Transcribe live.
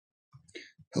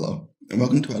Hello, and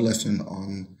welcome to our lesson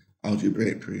on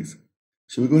algebraic proof.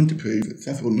 So we're going to prove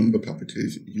several number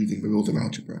properties using the rules of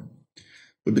algebra.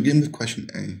 We begin with question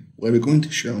A, where we're going to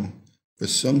show the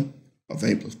sum of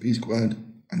a plus b squared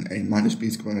and a minus b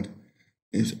squared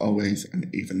is always an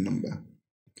even number.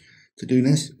 To do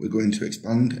this, we're going to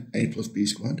expand a plus b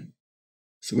squared.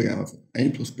 So we have a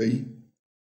plus b,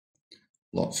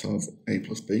 lots of a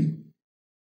plus b,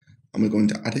 and we're going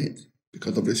to add it,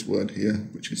 because of this word here,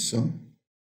 which is sum,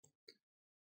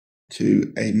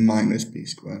 to a minus b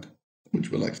squared,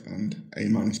 which will expand a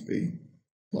minus b,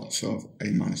 lots of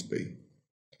a minus b.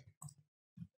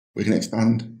 We can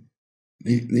expand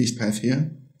these pairs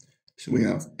here, so we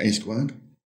have a squared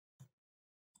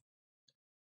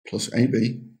plus ab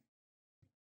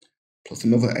plus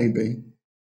another ab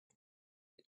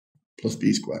plus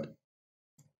b squared.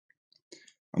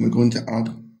 And we're going to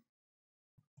add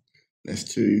this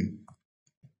to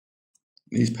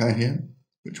these pair here,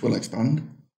 which will expand.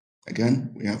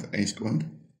 Again, we have a squared.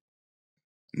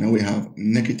 Now we have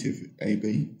negative ab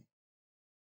and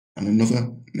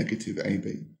another negative ab.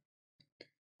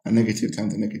 A negative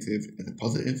times a negative is a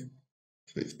positive,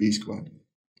 so it's b squared.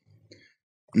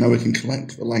 Now we can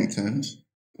collect the like terms,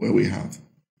 where we have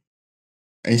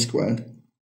a squared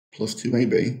plus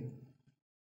 2ab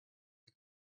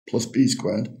plus b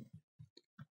squared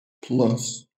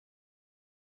plus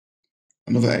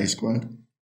another a squared,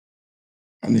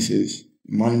 and this is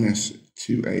minus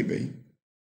 2ab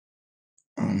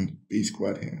and b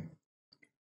squared here.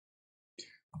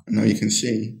 And now you can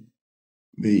see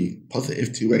the positive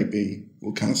 2ab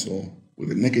will cancel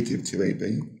with a negative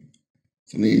 2ab,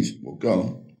 so these will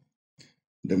go.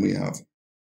 Then we have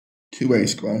 2a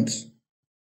squared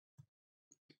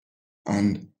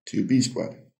and 2b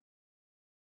squared.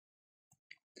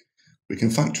 We can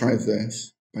factorize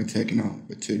this by taking out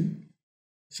the 2,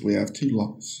 so we have 2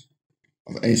 lots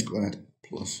of a squared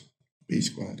plus b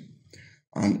squared,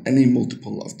 and any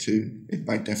multiple of 2 is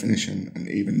by definition an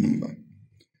even number.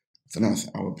 So that's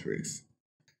our proof.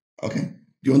 Okay, do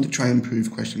you want to try and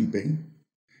prove question B?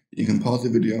 You can pause the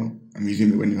video and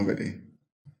resume it when you're ready.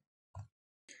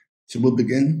 So we'll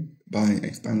begin by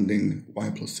expanding y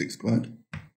plus 6 squared.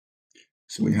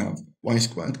 So we have y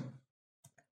squared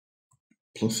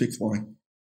plus 6y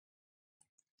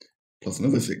plus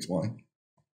another 6y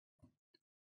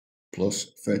plus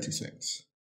 36.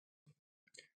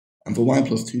 And for y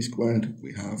plus 2 squared,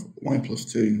 we have y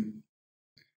plus 2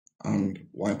 and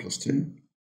y plus 2,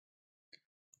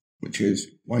 which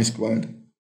is y squared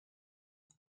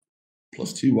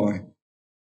plus 2y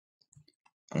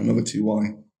and another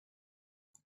 2y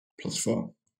plus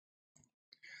 4.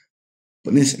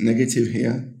 But this negative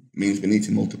here means we need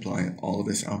to multiply all of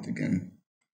this out again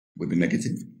with a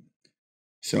negative.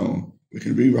 So we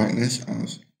can rewrite this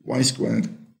as y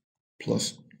squared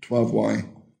plus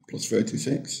 12y plus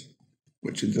 36,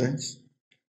 which is this,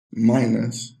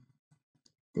 minus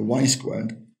the y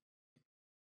squared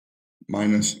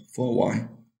minus 4y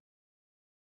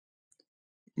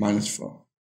minus 4.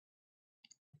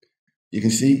 You can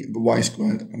see the y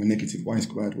squared and the negative y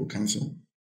squared will cancel.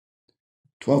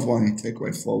 12y take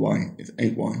away 4y is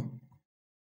 8y,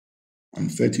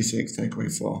 and 36 take away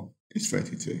 4 is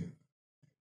 32.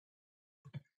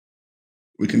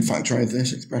 We can factorize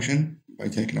this expression by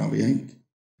taking out the 8.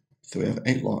 So we have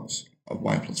 8 lots of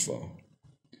y plus 4.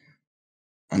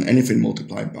 And anything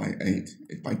multiplied by 8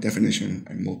 is by definition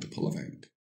a multiple of 8.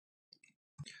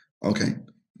 Okay, do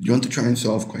you want to try and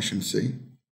solve question C?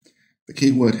 The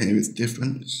key word here is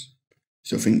difference,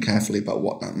 so think carefully about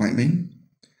what that might mean.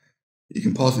 You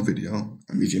can pause the video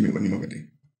and resume it when you're ready.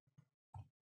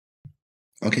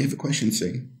 Okay, for question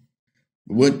C,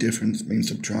 the word difference means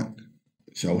subtract.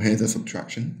 So here's a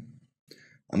subtraction.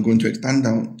 I'm going to expand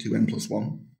out to n plus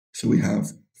 1. So we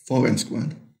have 4n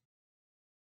squared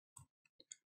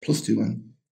plus 2n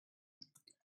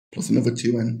plus another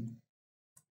 2n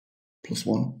plus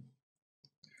 1.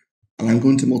 And I'm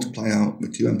going to multiply out the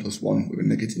 2n plus 1 with a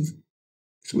negative.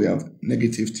 So we have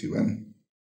negative 2n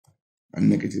and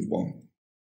negative 1.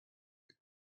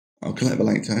 I'll collect the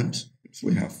like terms. So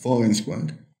we have 4n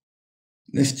squared.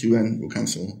 This 2n will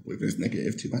cancel with this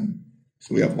negative 2n.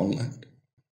 So we have 1 left.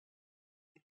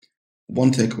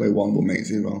 1 take away 1 will make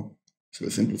 0, so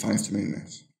it simplifies to mean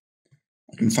this.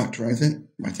 I can factorize it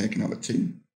by taking out the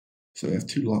 2. So we have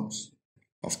 2 lots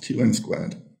of 2n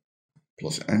squared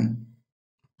plus n.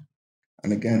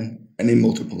 And again, any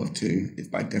multiple of 2 is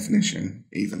by definition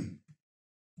even.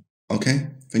 Okay,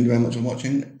 thank you very much for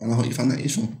watching, and I hope you found that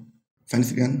useful.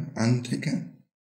 Thanks again, and take care.